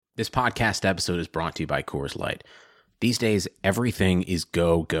This podcast episode is brought to you by Coors Light. These days, everything is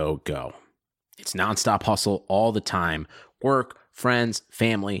go, go, go. It's nonstop hustle all the time. Work, friends,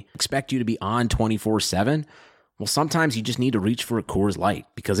 family expect you to be on 24/7. Well, sometimes you just need to reach for a Coors Light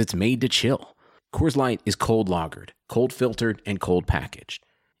because it's made to chill. Coors Light is cold lagered, cold filtered, and cold packaged.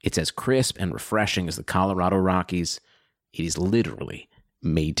 It's as crisp and refreshing as the Colorado Rockies. It is literally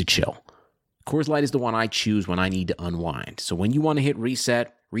made to chill. Coors Light is the one I choose when I need to unwind. So when you want to hit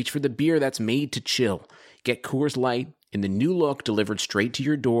reset, reach for the beer that's made to chill. Get Coors Light in the new look delivered straight to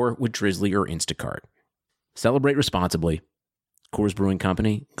your door with Drizzly or Instacart. Celebrate responsibly. Coors Brewing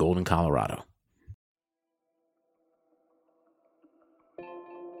Company, Golden, Colorado.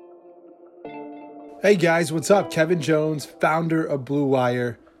 Hey guys, what's up? Kevin Jones, founder of Blue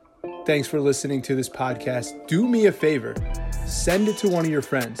Wire. Thanks for listening to this podcast. Do me a favor, send it to one of your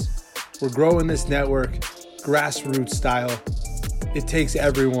friends. We're growing this network, grassroots style. It takes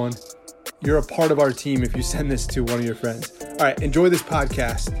everyone. You're a part of our team if you send this to one of your friends. All right, enjoy this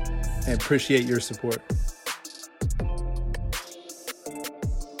podcast and appreciate your support.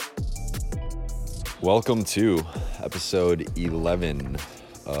 Welcome to episode 11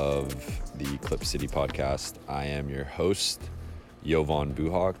 of the Clip City podcast. I am your host, Jovan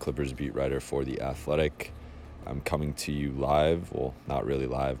Buha, Clippers beat writer for The Athletic. I'm coming to you live, well, not really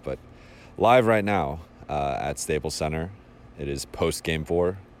live, but live right now at Staples Center. It is post-game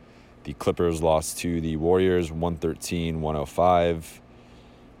 4. The Clippers lost to the Warriors 113-105.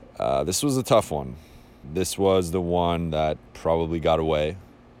 This was a tough one. This was the one that probably got away.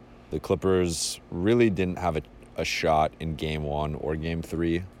 The Clippers really didn't have a shot in Game 1 or Game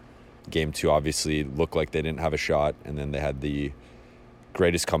 3. Game 2 obviously looked like they didn't have a shot, and then they had the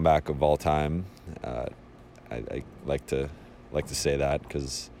greatest comeback of all time. I like to say that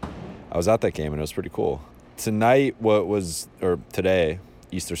because I was at that game and it was pretty cool. Today,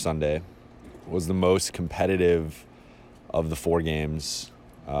 Easter Sunday, was the most competitive of the 4 games.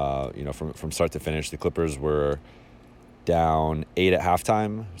 From start to finish, the Clippers were down 8 at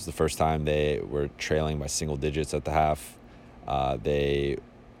halftime. It was the first time they were trailing by single digits at the half. They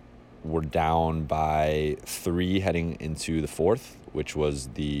were down by 3 heading into the 4th, which was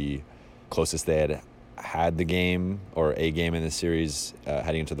the closest they had the game or a game in the series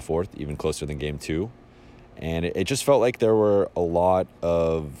heading into the 4th, even closer than Game 2. And it just felt like there were a lot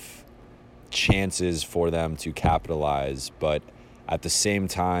of chances for them to capitalize. But at the same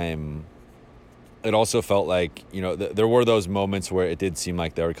time, it also felt like, there were those moments where it did seem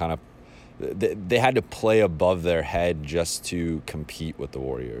like they were kind of, they had to play above their head just to compete with the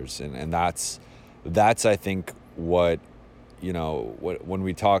Warriors. And that's I think, when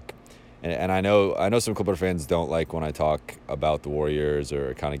we talk, and I know some Clipper fans don't like when I talk about the Warriors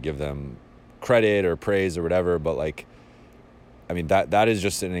or kind of give them credit or praise or whatever, but that is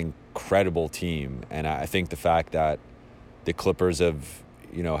just an incredible team. And I think the fact that the Clippers have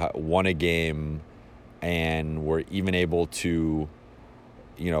won a game and were even able to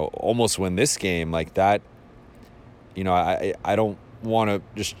almost win this game like that, I don't want to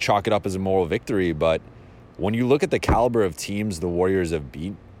just chalk it up as a moral victory, but when you look at the caliber of teams the Warriors have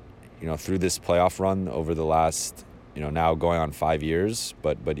beat through this playoff run over the last now going on 5 years,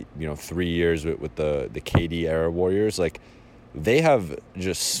 but 3 years with the KD era Warriors, they have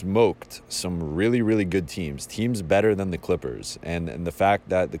just smoked some really, really good teams better than the Clippers. And the fact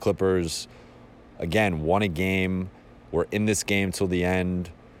that the Clippers, again, won a game, were in this game till the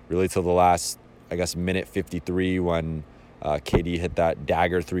end, really till the last, minute 53 when KD hit that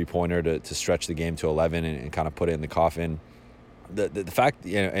dagger three-pointer to stretch the game to 11 and kind of put it in the coffin. The fact,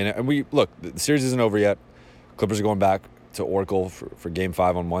 and we look, the series isn't over yet. Clippers are going back to Oracle for Game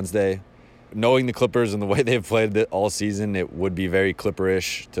 5 on Wednesday. Knowing the Clippers and the way they've played all season, it would be very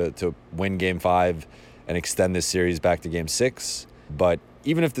Clipper-ish to win Game 5 and extend this series back to Game 6. But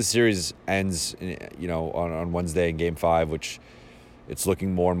even if the series ends, on Wednesday in Game 5, which it's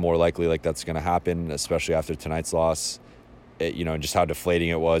looking more and more likely like that's going to happen, especially after tonight's loss, just how deflating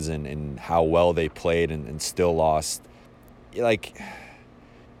it was and how well they played and still lost. The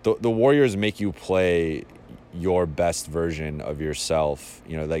Warriors make you play your best version of yourself.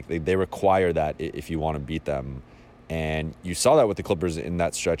 They require that if you want to beat them. And you saw that with the Clippers in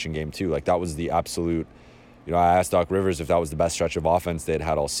that stretch in Game 2. That was the absolute, I asked Doc Rivers if that was the best stretch of offense they'd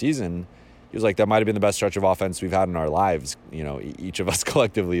had all season. He was like, that might have been the best stretch of offense we've had in our lives, each of us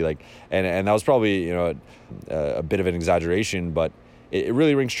collectively. And that was probably, a bit of an exaggeration, but it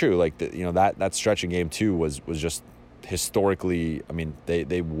really rings true. That stretch in Game 2 was just historically,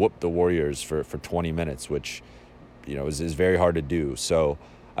 they whooped the Warriors for 20 minutes, which, is very hard to do. So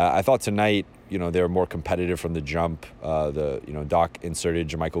I thought tonight, they were more competitive from the jump. Doc inserted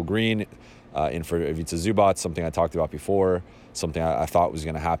JaMychal Green in for Ivica Zubac, something I talked about before, something I thought was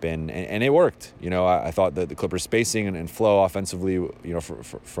going to happen, and it worked. I thought that the Clippers' spacing and flow offensively,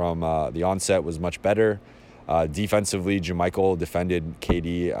 from the onset was much better. Defensively, JaMychal defended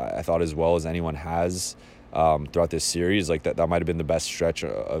KD, I thought, as well as anyone has throughout this series. Like that might have been the best stretch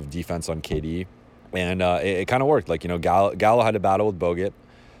of defense on KD, and it kind of worked. Like Gallo had a battle with Bogut,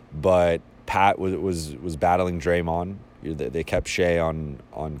 but Pat was battling Draymond. They kept Shea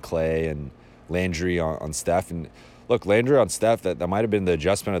on Clay and Landry on Steph. And look, Landry on Steph, that might have been the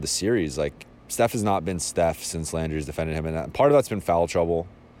adjustment of the series. Like, Steph has not been Steph since Landry's defended him. And part of that's been foul trouble.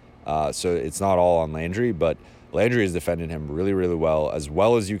 So it's not all on Landry, but Landry has defended him really, really well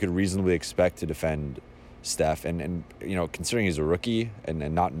as you could reasonably expect to defend Steph. And considering he's a rookie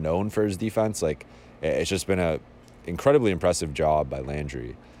and not known for his defense, like, it's just been a incredibly impressive job by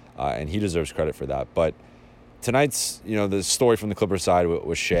Landry. And he deserves credit for that. But tonight's, the story from the Clippers side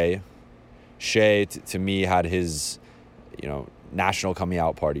was Shea. Shea, to me, had his, national coming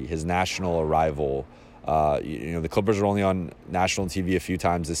out party, his national arrival. The Clippers were only on national TV a few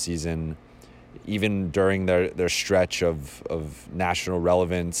times this season. Even during their stretch of national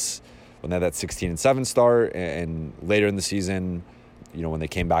relevance, when they had that 16-7 start, and later in the season, when they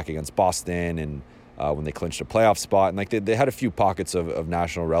came back against Boston and when they clinched a playoff spot, and like they had a few pockets of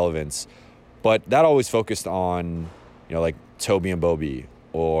national relevance, but that always focused on, like Toby and Bobby,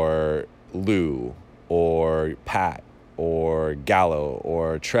 or Lou, or Pat, or Gallo,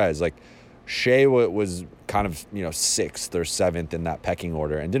 or Trez. Like, Shea was kind of, 6th or 7th in that pecking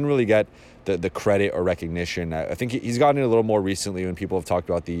order and didn't really get the credit or recognition. I think he's gotten it a little more recently when people have talked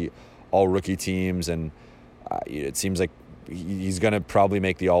about the all-rookie teams, and it seems like he's going to probably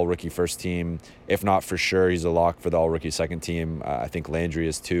make the all-rookie first team. If not for sure, he's a lock for the all-rookie second team. I think Landry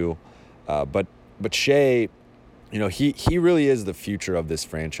is too. But Shea, he really is the future of this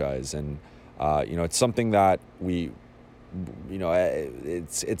franchise. And, it's something that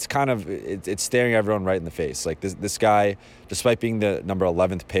it's kind of staring everyone right in the face. Like this guy, despite being the number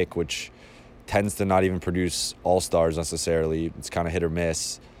 11th pick, which tends to not even produce all-stars necessarily, it's kind of hit or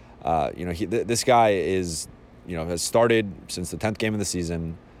miss. This guy is, has started since the 10th game of the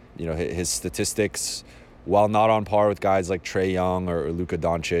season. His statistics, while not on par with guys like Trae Young or Luka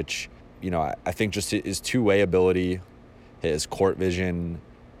Doncic, I think just his two-way ability, his court vision,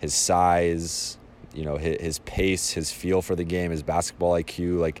 his size, his pace, his feel for the game, his basketball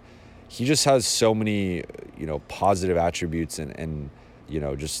IQ, like, he just has so many, positive attributes, and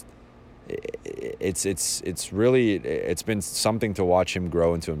just it's really, it's been something to watch him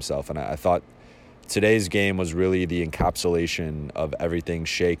grow into himself. And I thought today's game was really the encapsulation of everything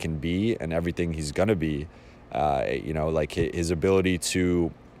Shea can be and everything he's gonna be. Like his ability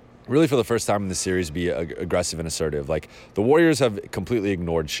to really, for the first time in the series, be aggressive and assertive. Like, the Warriors have completely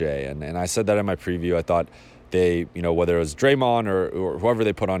ignored Shea, and I said that in my preview. I thought they, whether it was Draymond or whoever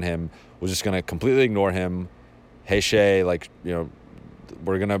they put on him, was just going to completely ignore him. Hey, Shea, like,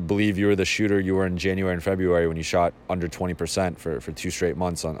 we're going to believe you were the shooter you were in January and February when you shot under 20% for 2 straight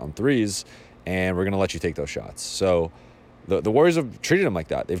months on threes, and we're going to let you take those shots. So the Warriors have treated him like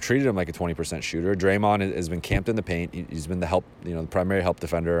that. They've treated him like a 20% shooter. Draymond has been camped in the paint. He's been the primary help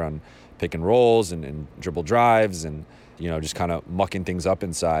defender on pick and rolls and dribble drives, and, just kind of mucking things up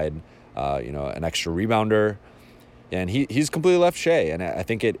inside, an extra rebounder. And he's completely left Shea. And I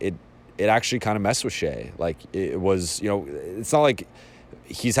think it actually kind of messed with Shea. Like, it was, it's not like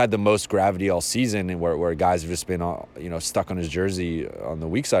he's had the most gravity all season, and where guys have just been, stuck on his jersey on the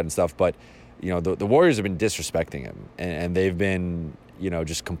weak side and stuff. But the Warriors have been disrespecting him, and they've been,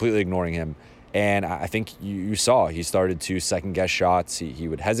 just completely ignoring him. And I think you saw he started to second-guess shots. He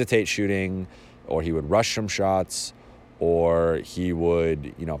would hesitate shooting, or he would rush some shots, or he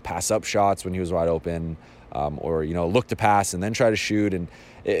would, pass up shots when he was wide open, or, look to pass and then try to shoot. And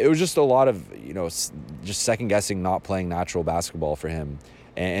it was just a lot of, just second-guessing, not playing natural basketball for him.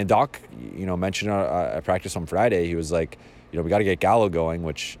 And Doc, mentioned at practice on Friday, he was like, we got to get Gallo going,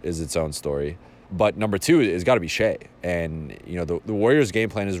 which is its own story. But number 2 is got to be Shea. And, the Warriors' game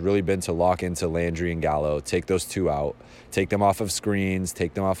plan has really been to lock into Landry and Gallo, take those 2 out, take them off of screens,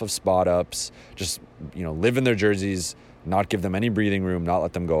 take them off of spot ups, just, live in their jerseys, not give them any breathing room, not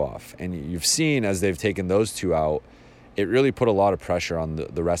let them go off. And you've seen, as they've taken those 2 out, it really put a lot of pressure on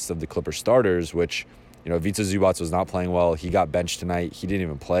the rest of the Clipper starters, which, Ivica Zubac was not playing well. He got benched tonight. He didn't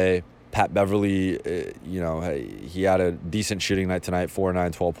even play. Pat Beverly, he had a decent shooting night tonight, 4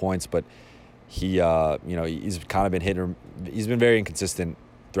 9, 12 points, but he, he's kind of been he's been very inconsistent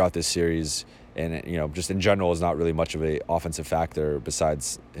throughout this series. and just in general is not really much of a offensive factor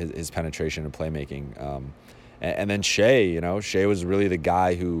besides his penetration and playmaking. And then Shea, Shea was really the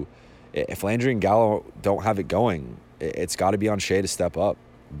guy who, if Landry and Gallo don't have it going, it's got to be on Shea to step up.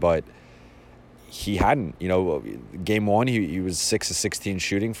 But he hadn't. Game 1, he was 6 of 16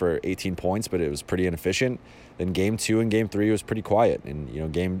 shooting for 18 points, but it was pretty inefficient. Then Game 2 and Game 3 was pretty quiet.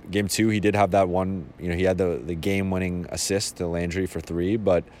 And Game 2 he did have that one. He had the game-winning assist to Landry for 3,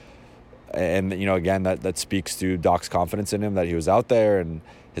 but. And, again, that speaks to Doc's confidence in him, that he was out there, and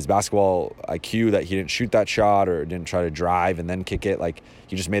his basketball IQ, that he didn't shoot that shot or didn't try to drive and then kick it. Like,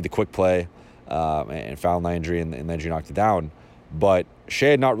 he just made the quick play and found Landry, and Landry knocked it down. But Shea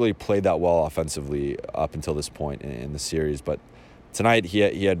had not really played that well offensively up until this point in the series. But tonight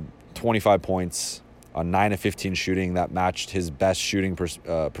he had 25 points on 9 of 15 shooting. That matched his best shooting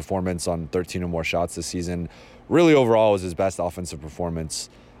performance on 13 or more shots this season. Really, overall, was his best offensive performance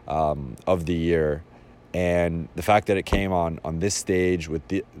of the year. And the fact that it came on this stage with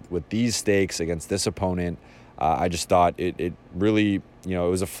these stakes against this opponent, I just thought it really, it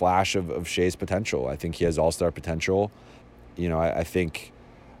was a flash of Shea's potential. I think he has all-star potential. I think,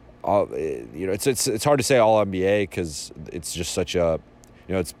 it's hard to say all NBA because it's just such a,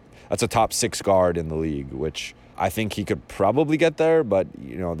 that's a top 6 guard in the league, which I think he could probably get there, but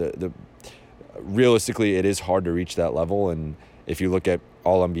realistically it is hard to reach that level. And if you look at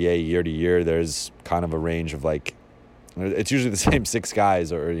all NBA year to year, there's kind of a range of it's usually the same 6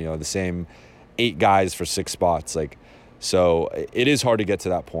 guys or, the same 8 guys for 6 spots. So it is hard to get to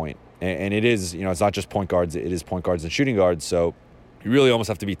that point. And it is, it's not just point guards, it is point guards and shooting guards. So you really almost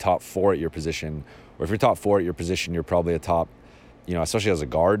have to be top 4 at your position. Or if you're top 4 at your position, you're probably a top, especially as a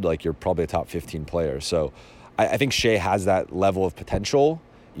guard, you're probably a top 15 player. So I think Shea has that level of potential.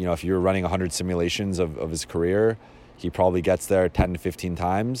 If you're running 100 simulations of his career, he probably gets there 10 to 15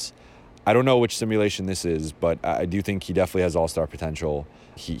 times. I don't know which simulation this is, but I do think he definitely has all-star potential.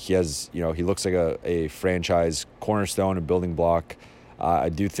 He has, he looks like a franchise cornerstone, a building block. I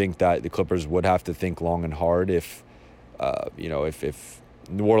do think that the Clippers would have to think long and hard if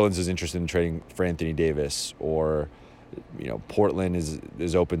New Orleans is interested in trading for Anthony Davis, or Portland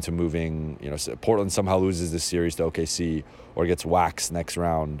is open to moving. Portland somehow loses this series to OKC or gets waxed next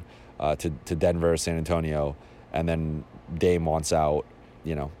round to Denver or San Antonio, and then Dame wants out.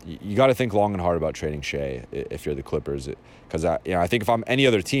 You got to think long and hard about trading Shea if you're the Clippers, because I think if I'm any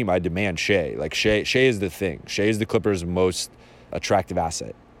other team, I demand Shea. Shea is the thing. Shea is the Clippers' most attractive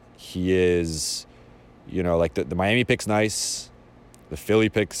asset. He is, the Miami pick's nice, the Philly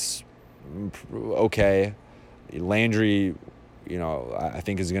pick's okay. Landry, I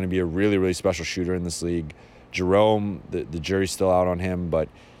think is going to be a really, really special shooter in this league. Jerome, the jury's still out on him, but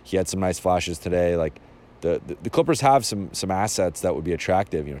he had some nice flashes today. The Clippers have some assets that would be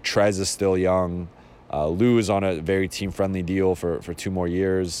attractive. Trez is still young. Lou is on a very team-friendly deal for 2 more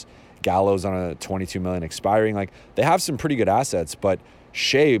years. Gallo's on a $22 million expiring. They have some pretty good assets, but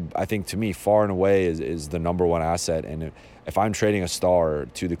Shea, I think, to me, far and away is the number one asset. And if I'm trading a star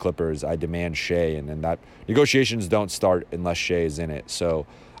to the Clippers, I demand Shea, and that negotiations don't start unless Shea is in it. So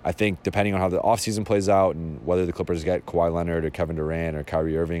I think depending on how the offseason plays out and whether the Clippers get Kawhi Leonard or Kevin Durant or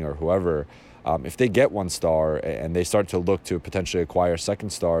Kyrie Irving or whoever, if they get one star and they start to look to potentially acquire a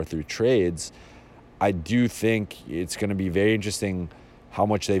second star through trades, I do think it's going to be very interesting how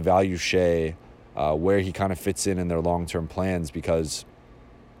much they value Shea, where he kind of fits in their long-term plans, because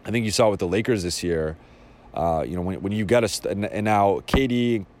I think you saw with the Lakers this year, when you get and now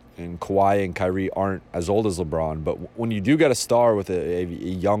KD and Kawhi and Kyrie aren't as old as LeBron, but when you do get a star with a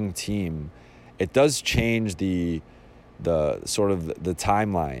young team, it does change the sort of the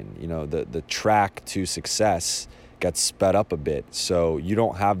timeline. The track to success gets sped up a bit, so you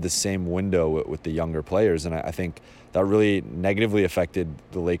don't have the same window with the younger players, and I think that really negatively affected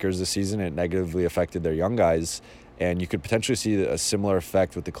the Lakers this season. It negatively affected their young guys, and you could potentially see a similar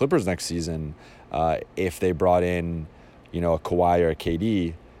effect with the Clippers next season if they brought in, a Kawhi or a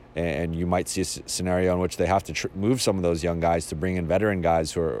KD, and you might see a scenario in which they have to move some of those young guys to bring in veteran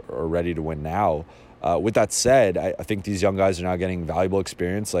guys who are ready to win now. With that said, I think these young guys are now getting valuable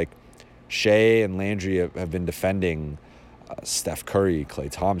experience. Shea and Landry have been defending Steph Curry,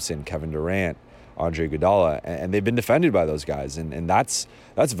 Klay Thompson, Kevin Durant, Andre Iguodala, and they've been defended by those guys, and that's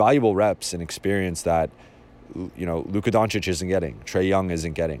valuable reps and experience that Luka Doncic isn't getting, Trae Young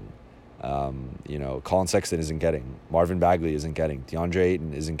isn't getting, Colin Sexton isn't getting, Marvin Bagley isn't getting, DeAndre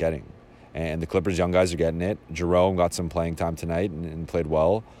Ayton isn't getting, and the Clippers young guys are getting it. Jerome got some playing time tonight and played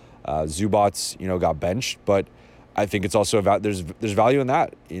well. Zubats got benched, but I think it's also about there's value in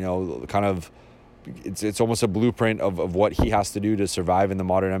that, kind of it's almost a blueprint of what he has to do to survive in the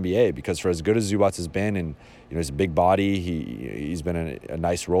modern NBA, because for as good as Zubac has been, and he's a big body, he's been a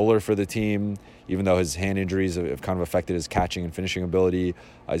nice roller for the team, even though his hand injuries have kind of affected his catching and finishing ability.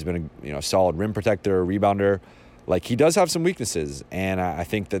 He's been a solid rim protector, rebounder. Like, he does have some weaknesses, and I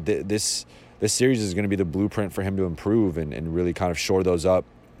think that this series is going to be the blueprint for him to improve and really kind of shore those up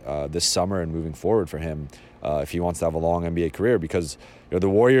this summer and moving forward for him if he wants to have a long NBA career, because the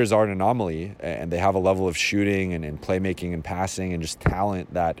Warriors are an anomaly, and they have a level of shooting and playmaking and passing and just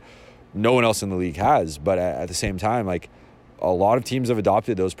talent that no one else in the league has. But at the same time, like, a lot of teams have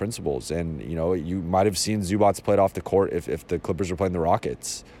adopted those principles, and you might have seen Zubac played off the court if the Clippers were playing the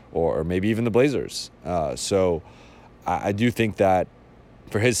Rockets or maybe even the Blazers. So I do think that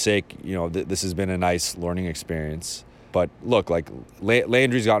for his sake, this has been a nice learning experience. But look, like,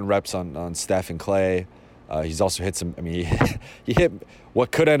 Landry's gotten reps on Steph and Clay. He's also hit some. I mean, he hit what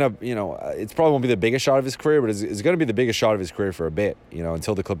could end up. It's probably won't be the biggest shot of his career, but it's going to be the biggest shot of his career for a bit.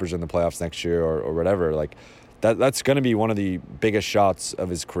 Until the Clippers are in the playoffs next year or whatever. Like, that's going to be one of the biggest shots of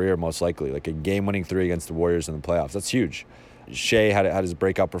his career, most likely. Like a game-winning 3 against the Warriors in the playoffs. That's huge. Shea had his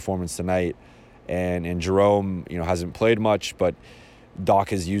breakout performance tonight, and Jerome, hasn't played much, but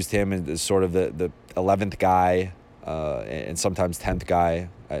Doc has used him as sort of the 11th guy and sometimes 10th guy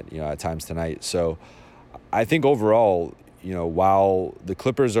at times tonight. So I think overall, while the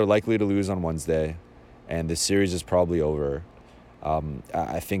Clippers are likely to lose on Wednesday and the series is probably over,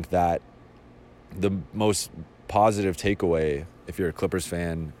 I think that the most positive takeaway, if you're a Clippers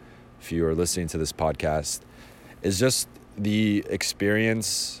fan, if you are listening to this podcast, is just the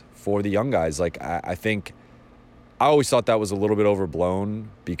experience for the young guys. Like, I think I always thought that was a little bit overblown,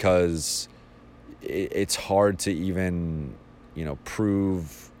 because it's hard to even,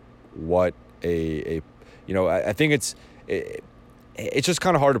 prove what I think it's just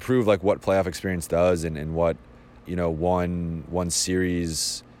kind of hard to prove, like, what playoff experience does and what, one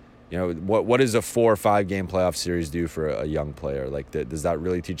series, what does a 4 or 5 game playoff series do for a young player? Like, does that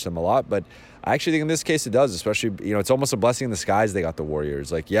really teach them a lot? But I actually think in this case it does, especially, it's almost a blessing in disguise they got the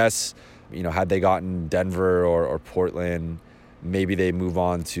Warriors. Like, yes, had they gotten Denver or Portland, maybe they move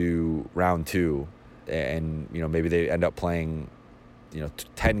on to round 2 and, maybe they end up playing,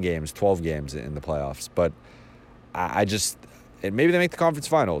 10 games, 12 games in the playoffs. But and maybe they make the conference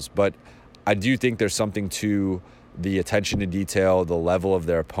finals, but I do think there's something to the attention to detail, the level of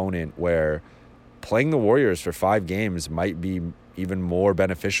their opponent, where playing the Warriors for 5 games might be even more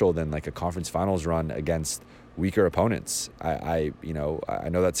beneficial than like a conference finals run against weaker opponents. I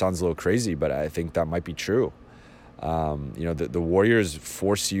know that sounds a little crazy, but I think that might be true. The Warriors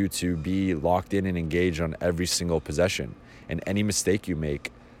force you to be locked in and engaged on every single possession, and any mistake you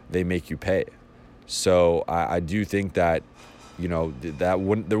make, they make you pay. So I do think that, there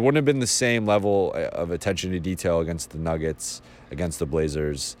wouldn't have been the same level of attention to detail against the Nuggets, against the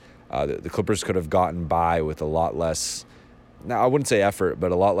Blazers. The Clippers could have gotten by with a lot less, now I wouldn't say effort,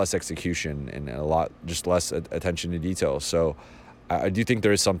 but a lot less execution and a lot just less attention to detail. So I do think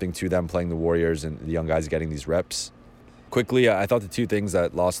there is something to them playing the Warriors and the young guys getting these reps. Quickly, I thought the 2 things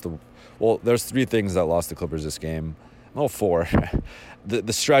that there's 3 things that lost the Clippers this game. 4.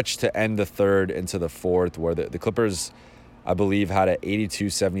 The stretch to end the third into the fourth, where the Clippers, I believe, had an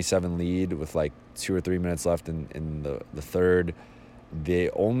 82-77 lead with like 2 or 3 minutes left in the third. They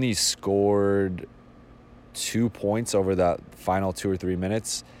only scored 2 points over that final 2 or 3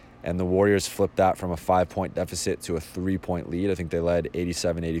 minutes, and the Warriors flipped that from a 5-point deficit to a 3-point lead. I think they led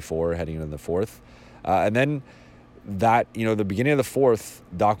 87-84 heading into the fourth. And then that, the beginning of the fourth,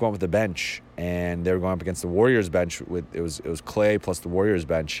 Doc went with the bench, and they were going up against the Warriors bench with it was Clay plus the Warriors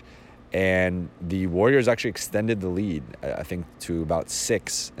bench, and the Warriors actually extended the lead, I think, to about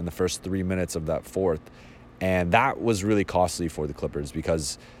 6 in the first 3 minutes of that fourth, and that was really costly for the Clippers,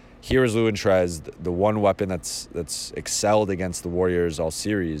 because here is Lou Trez, the one weapon that's excelled against the Warriors all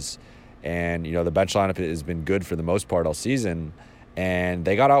series, and the bench lineup has been good for the most part all season, and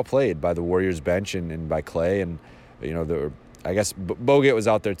they got outplayed by the Warriors bench and by Clay, and I guess Bogut was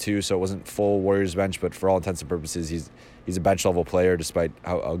out there too, so it wasn't full Warriors bench, but for all intents and purposes, he's a bench level player despite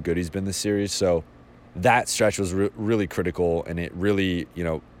how good he's been this series. So that stretch was really critical, and it really,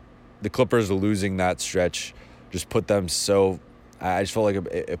 the Clippers losing that stretch just put them so. I just felt like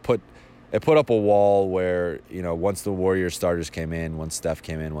it put up a wall where, once the Warriors starters came in, once Steph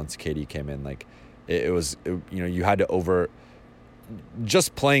came in, once KD came in, like you had to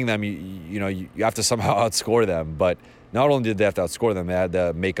just playing them, you have to somehow outscore them. But not only did they have to outscore them, they had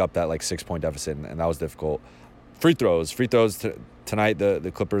to make up that like 6-point deficit, and that was difficult. Free throws tonight,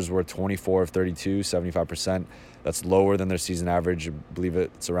 the Clippers were 24 of 32, 75%. That's lower than their season average. I believe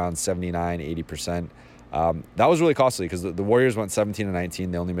it's around 79, 80%. That was really costly because the Warriors went 17 of 19.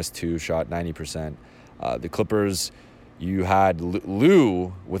 They only missed 2, shot 90%. The Clippers, you had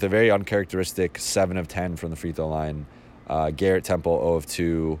Lou with a very uncharacteristic 7 of 10 from the free throw line. Garrett Temple 0 of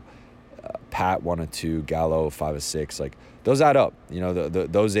 2. Pat 1 of 2. Gallo 5 of 6. Like, those add up.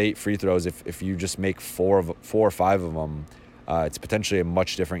 Those 8 free throws, if you just make 4 or 5 of them, it's potentially a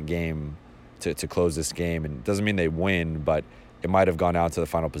much different game to close this game. And it doesn't mean they win, but it might have gone out to the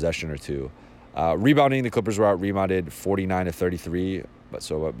final possession or two. Rebounding, the Clippers were out rebounded 49 of 33,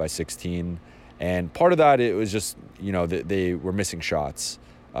 so by 16. And part of that, it was just, they were missing shots.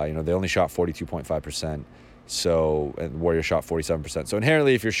 They only shot 42.5%. So, and the Warriors shot 47%. So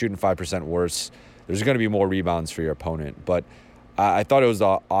inherently, if you're shooting 5% worse, there's going to be more rebounds for your opponent. But I thought it was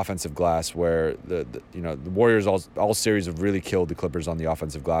the offensive glass where the Warriors all series have really killed the Clippers on the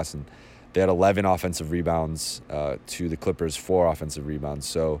offensive glass, and they had 11 offensive rebounds to the Clippers 4 offensive rebounds.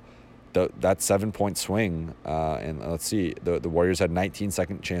 So that 7-point swing, and let's see, the Warriors had 19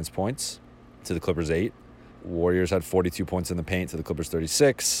 second chance points to the Clippers 8. Warriors had 42 points in the paint to the Clippers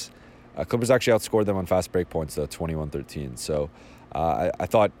 36. Clippers actually outscored them on fast break points, though, 21-13. So I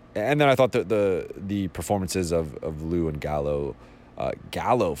thought that the performances of Lou and Gallo,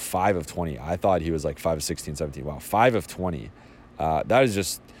 Gallo 5 of 20. I thought he was like 5 of 16, 17. Wow, 5 of 20. That is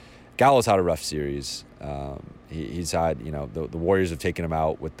just, Gallo's had a rough series. He's had, the Warriors have taken him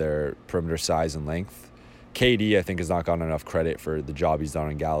out with their perimeter size and length. KD, I think, has not gotten enough credit for the job he's done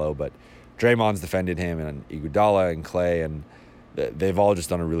on Gallo, but Draymond's defended him, and Iguodala and Clay, and they've all just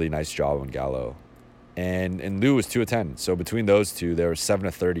done a really nice job on Gallo. And Lou was 2 of 10. So between those two, they were 7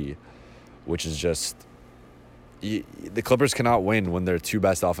 of 30, which is just, the Clippers cannot win when their 2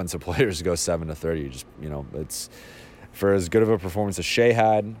 best offensive players go 7 of 30. Just, it's, for as good of a performance as Shea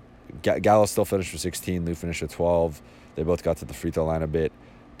had, Gallo still finished with 16, Lou finished with 12. They both got to the free throw line a bit,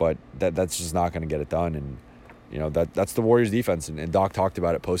 but that's just not going to get it done. And that's the Warriors defense. And Doc talked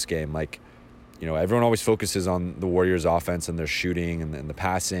about it post game. Like, everyone always focuses on the Warriors offense and their shooting and the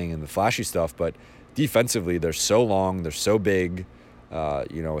passing and the flashy stuff, but defensively they're so long, they're so big.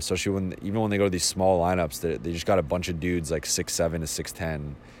 Especially when they go to these small lineups, they just got a bunch of dudes like 6'7" to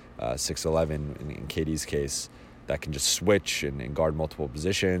 6'10", 6'11" in KD's case, that can just switch and guard multiple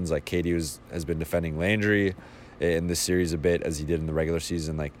positions. Like, KD has been defending Landry in this series a bit, as he did in the regular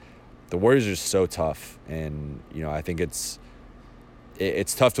season. Like, the Warriors are so tough, and I think it's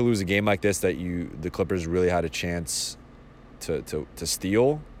tough to lose a game like this that the Clippers really had a chance to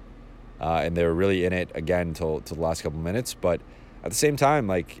steal, and they were really in it again until the last couple minutes. But at the same time,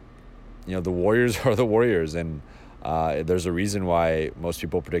 the Warriors are the Warriors, and there's a reason why most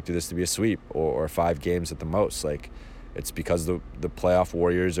people predicted this to be a sweep or 5 games at the most. Like, it's because the playoff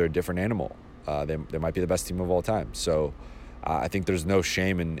Warriors are a different animal. They might be the best team of all time. So I think there's no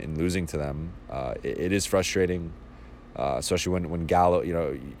shame in losing to them. It is frustrating, especially when Gallo,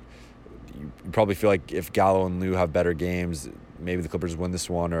 you probably feel like if Gallo and Lou have better games, maybe the Clippers win this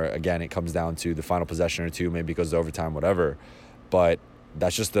one, or again, it comes down to the final possession or two, maybe because of overtime, whatever. But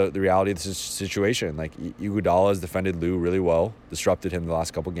that's just the reality of the situation. Like, Iguodala has defended Lou really well, disrupted him the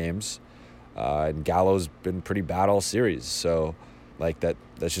last couple games, and Gallo's been pretty bad all series. So,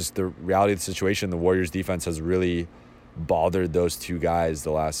 that's just the reality of the situation. The Warriors defense has really bothered those two guys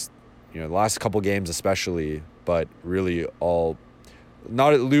the last couple games especially, but really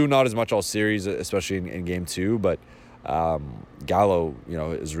not as much all series, especially in game 2, but Gallo,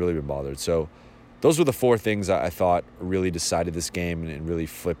 has really been bothered. So those were the 4 things I thought really decided this game and really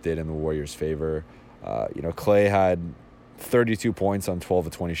flipped it in the Warriors' favor. Clay had 32 points on 12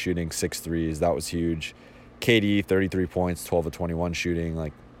 of 20 shooting, 6 threes. That was huge. KD, 33 points, 12 of 21 shooting.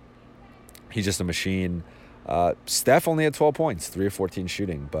 Like, he's just a machine. Steph only had 12 points, 3 of 14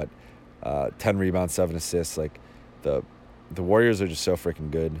 shooting, but 10 rebounds, 7 assists. Like, the Warriors are just so freaking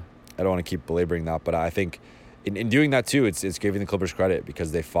good. I don't want to keep belaboring that, but I think in doing that too, it's giving the Clippers credit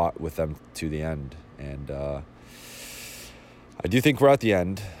because they fought with them to the end. And I do think we're at the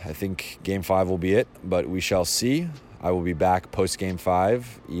end. I think Game 5 will be it, but we shall see. I will be back post Game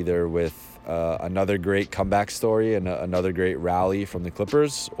 5, either with another great comeback story and another great rally from the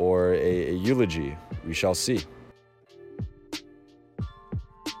Clippers, or a eulogy. We shall see.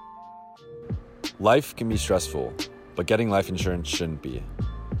 Life can be stressful, but getting life insurance shouldn't be.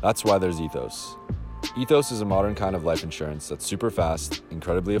 That's why there's Ethos. Ethos is a modern kind of life insurance that's super fast,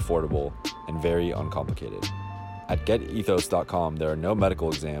 incredibly affordable, and very uncomplicated. At getethos.com, there are no medical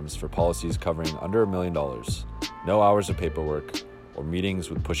exams for policies covering under $1 million, no hours of paperwork, or meetings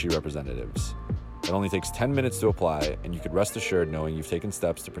with pushy representatives. It only takes 10 minutes to apply, and you could rest assured knowing you've taken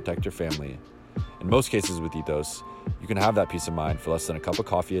steps to protect your family. In most cases with Ethos, you can have that peace of mind for less than a cup of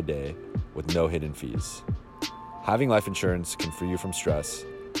coffee a day with no hidden fees. Having life insurance can free you from stress.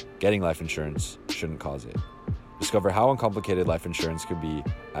 Getting life insurance shouldn't cause it. Discover how uncomplicated life insurance could be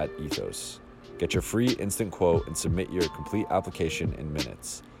at Ethos. Get your free instant quote and submit your complete application in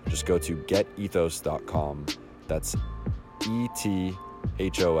minutes. Just go to getethos.com. That's ETHOS.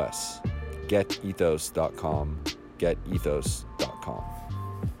 Getethos.com. Getethos.com.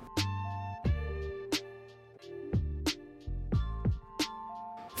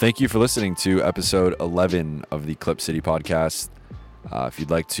 Thank you for listening to episode 11 of the Clip City podcast. If you'd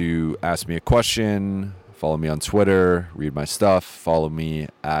like to ask me a question, follow me on Twitter, read my stuff, follow me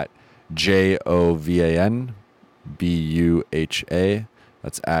at JOVANBUHA.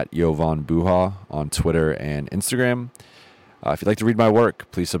 That's at Jovan Buha on Twitter and Instagram. If you'd like to read my work,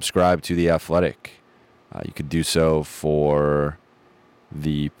 please subscribe to The Athletic. You could do so for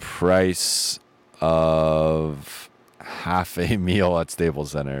the price of half a meal at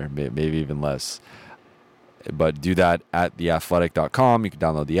Staples Center, maybe even less. But do that at theathletic.com. You can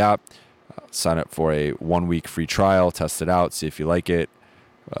download the app, sign up for a 1-week free trial, test it out, see if you like it.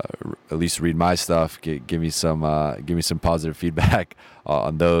 At least read my stuff. Give me some positive feedback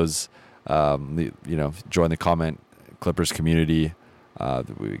on those. Join the comment Clippers community.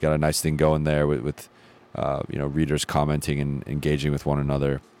 We got a nice thing going there with readers commenting and engaging with one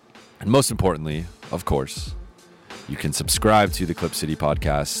another. And most importantly, of course, you can subscribe to the Clip City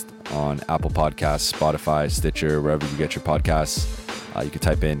podcast on Apple Podcasts, Spotify, Stitcher, wherever you get your podcasts. You can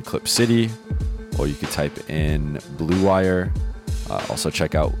type in Clip City, or you could type in Blue Wire. Also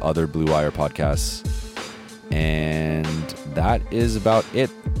check out other Blue Wire podcasts. And that is about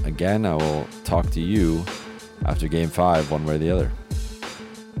it. Again, I will talk to you after Game 5, one way or the other.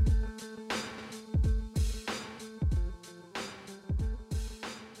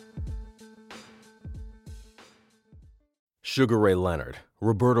 Sugar Ray Leonard,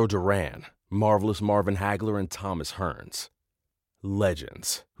 Roberto Duran, Marvelous Marvin Hagler, and Thomas Hearns.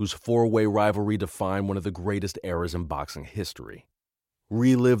 Legends, whose four-way rivalry defined one of the greatest eras in boxing history.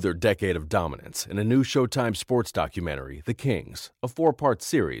 Relive their decade of dominance in a new Showtime sports documentary, The Kings, a 4-part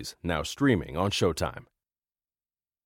series now streaming on Showtime.